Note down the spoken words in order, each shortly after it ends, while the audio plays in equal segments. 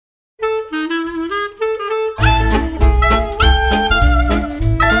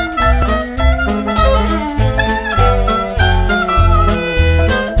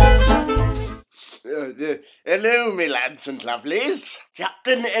lads and lovelies.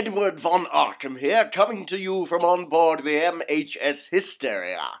 Captain Edward von Arkham here, coming to you from on board the MHS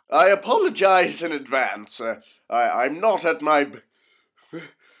Hysteria. I apologize in advance. I'm not at my...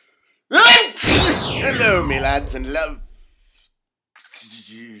 Hello, me lads and love...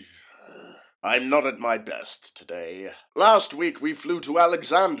 I'm not at my best today. Last week we flew to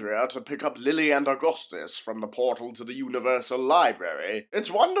Alexandria to pick up Lily and Augustus from the portal to the Universal Library.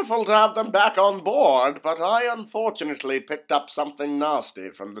 It's wonderful to have them back on board, but I unfortunately picked up something nasty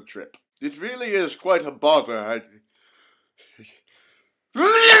from the trip. It really is quite a bother.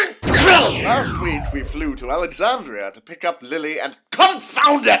 Last week we flew to Alexandria to pick up Lily and...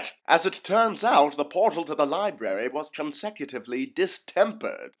 Confound it! As it turns out, the portal to the library was consecutively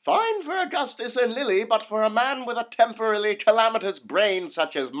distempered. Fine for Augustus and Lily, but for a man with a temporarily calamitous brain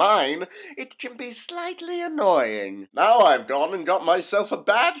such as mine, it can be slightly annoying. Now I've gone and got myself a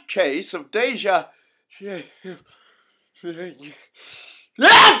bad case of The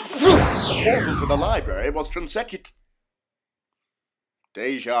portal to the library was consecutive...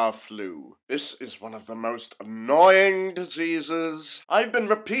 Deja flu. This is one of the most annoying diseases. I've been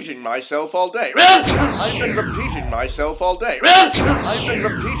repeating myself all day. I've been repeating myself all day. I've been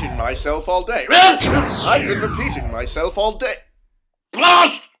repeating myself all day. I've been repeating myself all day.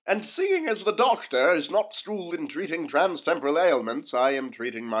 Blast! And seeing as the doctor is not schooled in treating transtemporal ailments, I am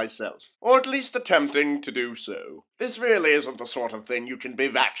treating myself. Or at least attempting to do so. This really isn't the sort of thing you can be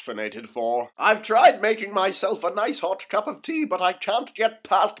vaccinated for. I've tried making myself a nice hot cup of tea, but I can't get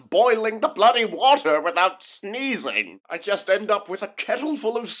past boiling the bloody water without sneezing. I just end up with a kettle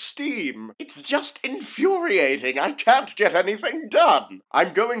full of steam. It's just infuriating. I can't get anything done.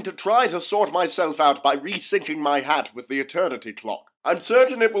 I'm going to try to sort myself out by resyncing my hat with the eternity clock. I'm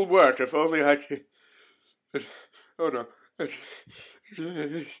certain it will work if only I can... Oh no. This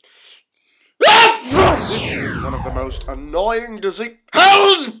is one of the most annoying diseases...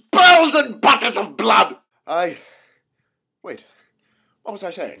 Hells, bells, and butters of blood! Wait. What was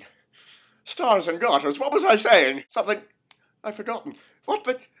I saying? Stars and garters, what was I saying? Something... I've forgotten. What?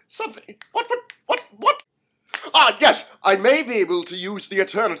 Ah, yes! I may be able to use the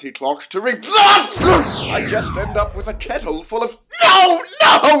eternity clock to I just end up with a kettle full of... No!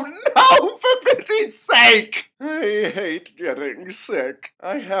 For pity's sake! I hate getting sick.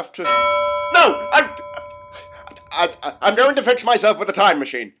 I have to... No! I'm going to fix myself with a time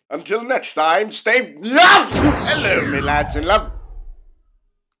machine. Until next time, stay... Hello, me lads in love.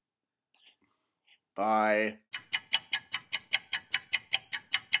 Bye.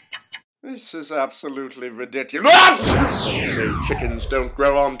 This is absolutely ridiculous. They say chickens don't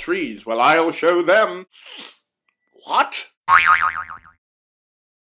grow on trees. Well, I'll show them. What?